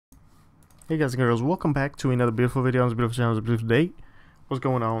Hey guys and girls, welcome back to another beautiful video on this beautiful channel, this beautiful day. What's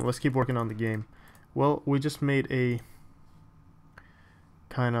going on? Let's keep working on the game. Well, we just made a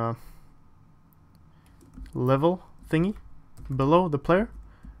kind of level thingy below the player,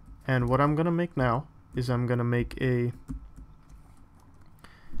 and what I'm gonna make now is I'm gonna make a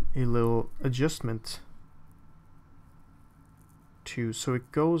little adjustment to, so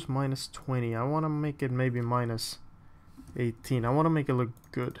it goes minus 20. I want to make it maybe minus 18. I want to make it look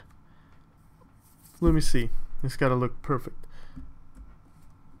good. Let me see. It's gotta look perfect.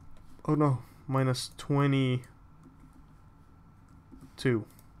 Oh no, minus 22.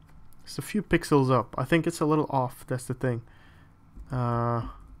 It's a few pixels up. I think it's a little off. That's the thing.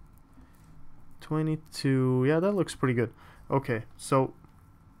 22. Yeah, that looks pretty good. Okay, so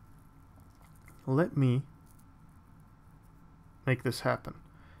let me make this happen.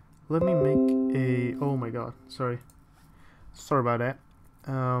 Let me make a. Oh my god. Sorry about that.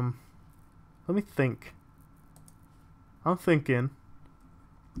 Let me think. I'm thinking,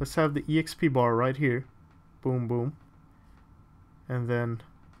 let's have the EXP bar right here. Boom, boom. And then,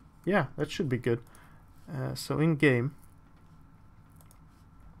 yeah, that should be good. So in game,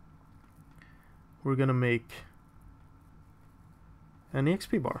 we're gonna make an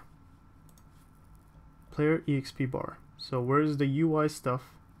EXP bar. Player EXP bar. So where's the UI stuff?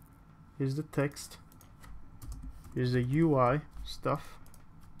 Here's the text. Here's the UI stuff.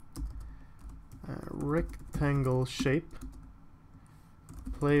 Rectangle shape,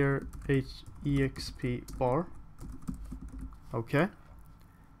 player exp bar. Okay,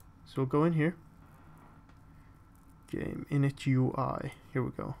 so we'll go in here, game init UI. Here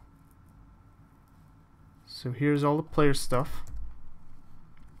we go. So here's all the player stuff.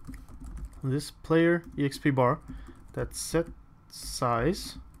 This player exp bar, that set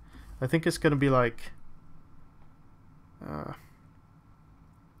size, I think it's gonna be like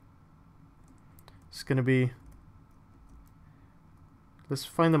it's gonna be, let's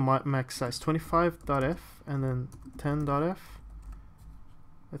find the max size, 25.f and then 10.f,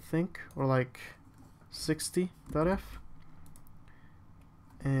 I think, or like 60.f,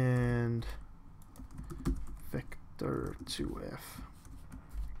 and vector 2f.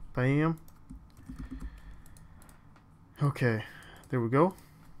 Bam. Okay, there we go.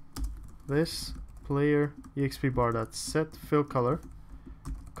 This player exp bar dot set fill color.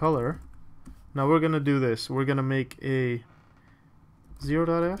 Now we're gonna do this. We're gonna make a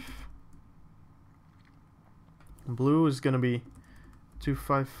 0.f. Blue is gonna be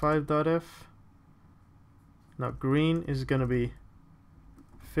 255.f. Now green is gonna be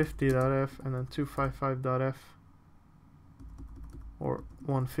 50.f and then 255.f or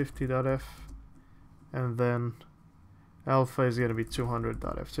 150.f, and then alpha is gonna be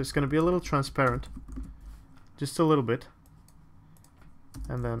 200.f. So it's gonna be a little transparent, just a little bit,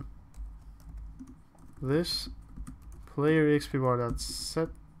 and then this player exp bar dot set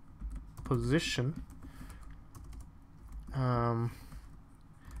position,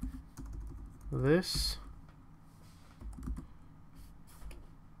 this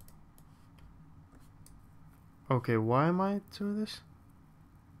okay, why am I doing this?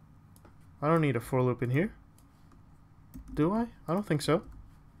 I don't need a for loop in here, do I? I don't think so.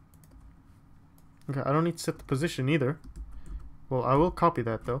 Okay, I don't need to set the position either. Well, I will copy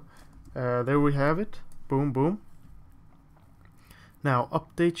that though. There we have it. Boom, boom. Now,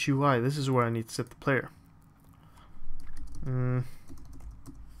 update UI. This is where I need to set the player.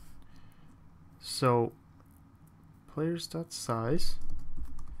 So, players.size.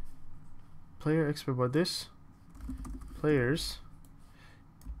 Player exp bar this. Players.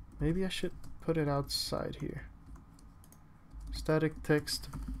 Maybe I should put it outside here. Static text.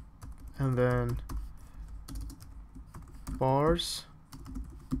 And then bars.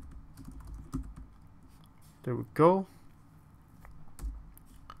 There we go.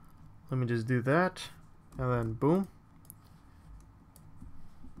 Let me just do that, and then boom.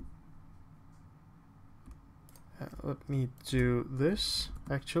 Let me do this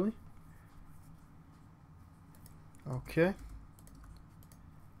actually. Okay.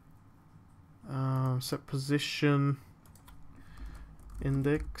 Set position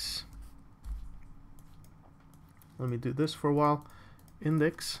index. Let me do this for a while.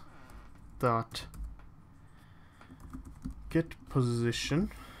 Index dot get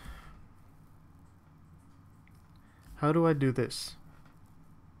position. How do I do this?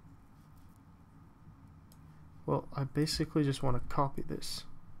 Well, I basically just want to copy this.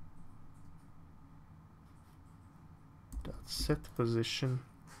 Dot set position.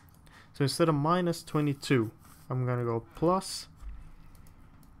 So instead of minus 22, I'm gonna go plus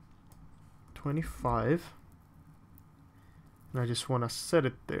 25, and I just want to set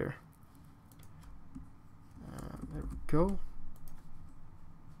it there. go.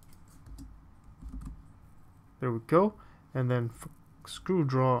 There we go. And then screw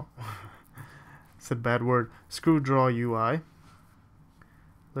draw. It's a bad word. Screw draw UI.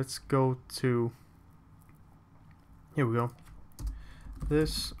 Let's go to, here we go.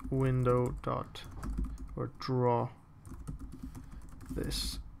 This window dot, or draw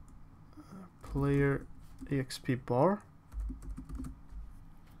this player exp bar.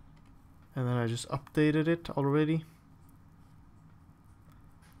 And then I just updated it already.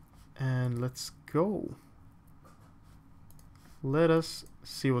 And let's go. Let us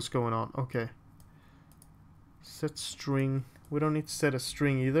see what's going on. Okay. Set string. We don't need to set a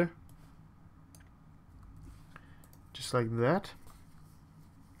string either. Just like that.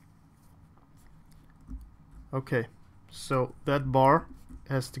 Okay. So that bar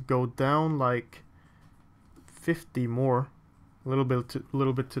has to go down like 50 more. A little bit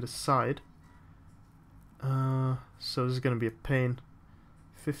to the side. So this is gonna be a pain.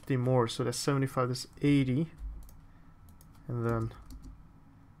 50 more. So that's 75. That's 80. And then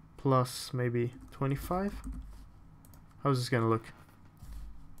plus maybe 25. How's this gonna look?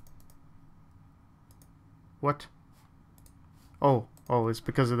 What? Oh, it's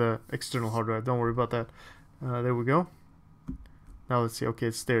because of the external hard drive. Don't worry about that. There we go. Now let's see. Okay,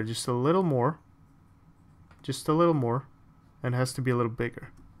 it's there. Just a little more. Just a little more. And it has to be a little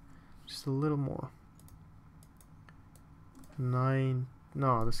bigger. Just a little more. 9.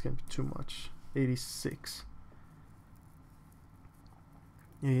 No, that's gonna be too much. 86.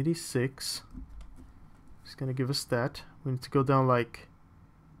 86. It's gonna give us that. We need to go down like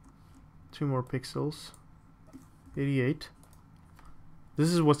 2 more pixels. 88. This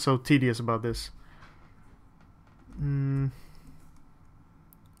is what's so tedious about this.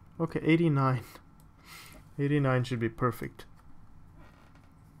 Okay, 89. 89 should be perfect.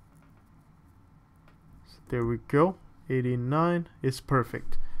 So there we go. 89 is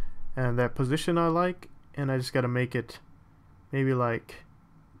perfect. And that position I like, and I just gotta make it maybe like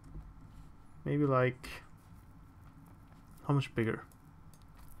how much bigger?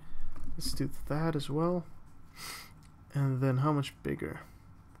 Let's do that as well. And then how much bigger?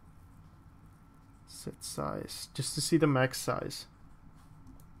 Set size, just to see the max size.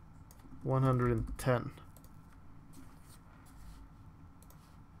 110.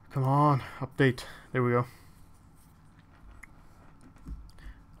 Come on, update. There we go.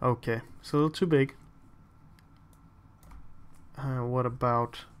 Okay, it's a little too big. What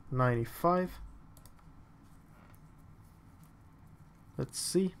about 95? Let's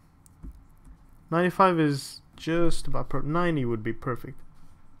see. 95 is just about 90 would be perfect.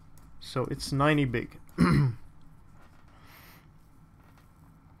 So it's 90 big.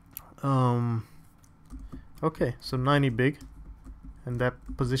 Okay, so 90 big, and that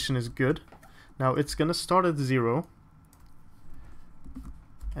position is good. Now it's gonna start at 0,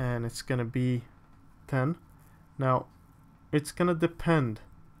 and it's gonna be 10. Now it's gonna depend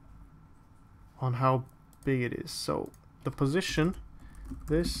on how big it is. So the position,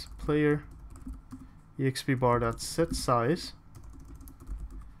 this player exp bar dot set size.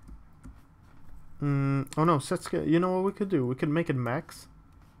 Oh no, set scale. You know what we could do? We could make it max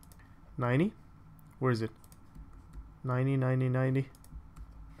 90. Where is it? 90, 90, 90.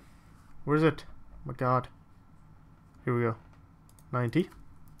 Where is it? Oh my god. Here we go. 90.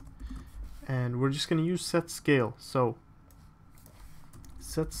 And we're just gonna use set scale. So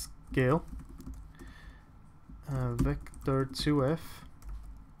set scale vector 2f,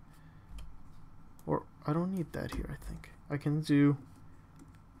 or I don't need that here. I think I can do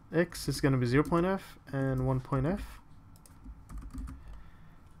x is gonna be 0.f and 1.f.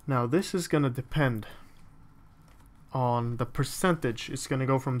 Now this is gonna depend on the percentage. It's gonna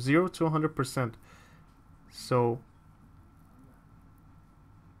go from 0 to 100%. So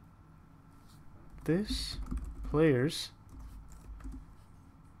this players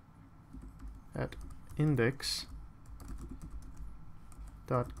at index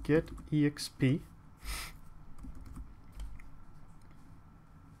dot get exp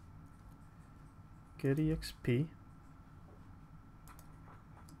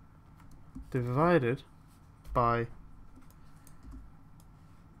divided by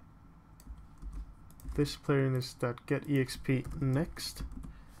this player in this dot get exp next.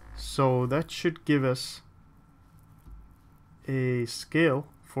 So that should give us a scale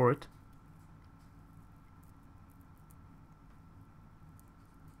for it.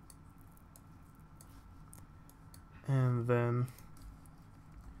 And then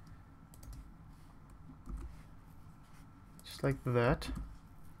just like that.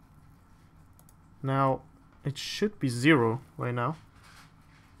 Now it should be 0 right now.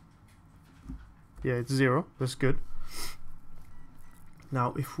 Yeah, it's 0. That's good.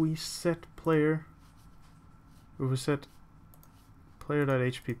 Now if we set player, if we set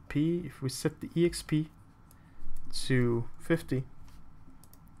player.hpp, if we set the exp to 50,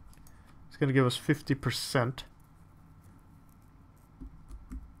 it's going to give us 50%.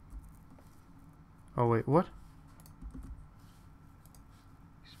 Oh wait, what?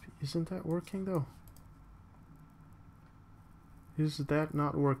 Isn't that working though? Is that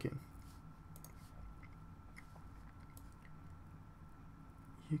not working?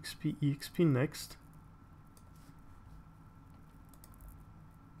 exp next.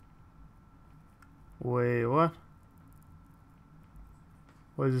 Wait, what?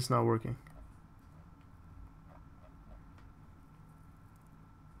 Why is this not working?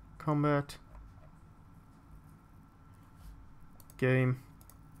 Combat. Game.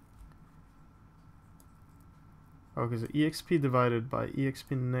 Okay, so exp divided by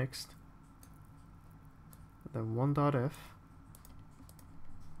exp next. Then 1.f.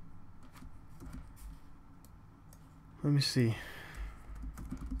 Let me see.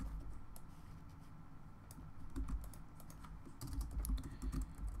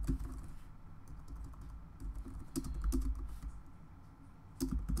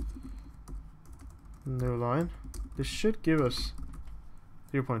 No line. This should give us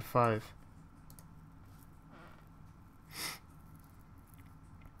 0.5.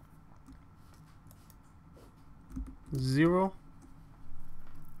 Zero,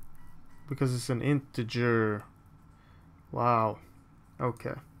 because it's an integer. Wow.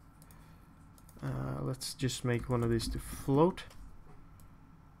 Okay. Let's just make one of these to float,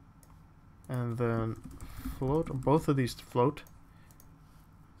 and then float, or both of these to float.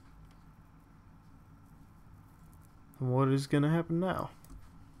 And what is gonna happen now?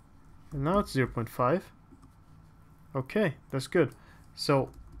 And now it's 0.5. Okay, that's good. So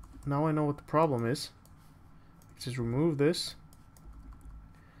now I know what the problem is. Let's just remove this.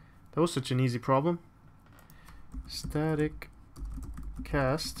 That was such an easy problem. Static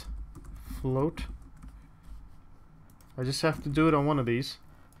cast float. I just have to do it on one of these.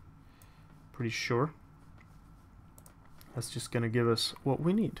 Pretty sure. That's just gonna give us what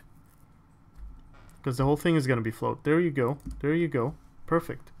we need. Because the whole thing is gonna be float. There you go. There you go.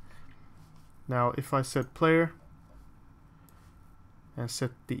 Perfect. Now if I set player and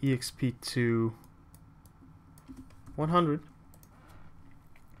set the exp to 100.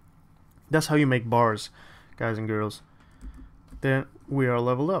 That's how you make bars, guys and girls. Then we are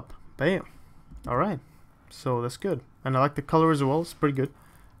leveled up. Bam. Alright. So that's good. And I like the color as well. It's pretty good.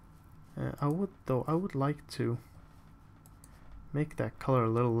 I would like to make that color a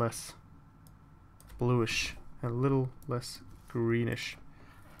little less bluish, a little less greenish.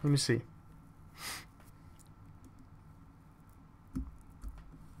 Let me see.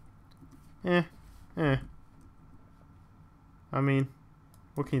 I mean,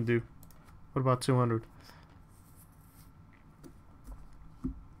 what can you do? What about 200?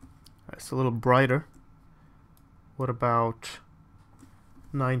 It's a little brighter. What about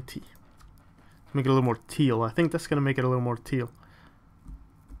 90? Let's make it a little more teal. I think that's gonna make it a little more teal.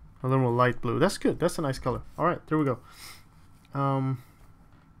 A little more light blue. That's good. That's a nice color. Alright, there we go. There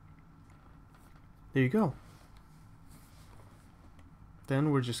you go.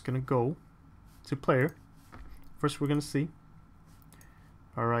 Then we're just gonna go to player. First we're gonna see.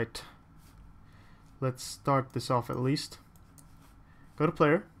 Alright. Let's start this off at least. Go to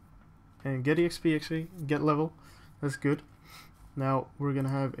player and get exp, get level. That's good. Now we're gonna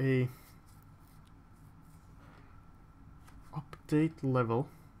have a update level.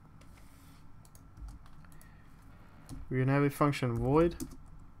 We're gonna have a function void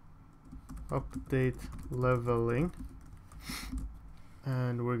update leveling,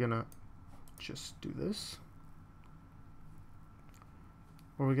 and we're gonna just do this.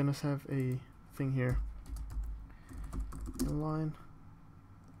 Or we're gonna have a thing here, inline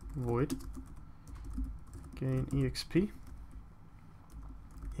void gain exp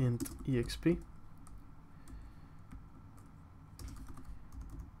int exp,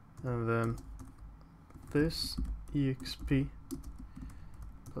 and then this exp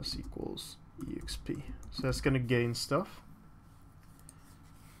plus equals exp. So that's gonna gain stuff,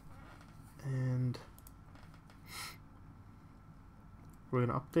 and we're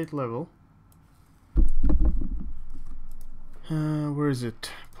gonna update level. Where is it?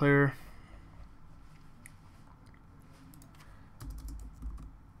 Player.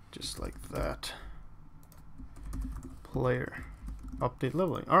 Just like that. Player. Update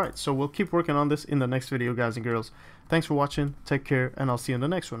leveling. Alright, so we'll keep working on this in the next video, guys and girls. Thanks for watching. Take care, and I'll see you in the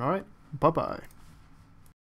next one. Alright? Bye-bye.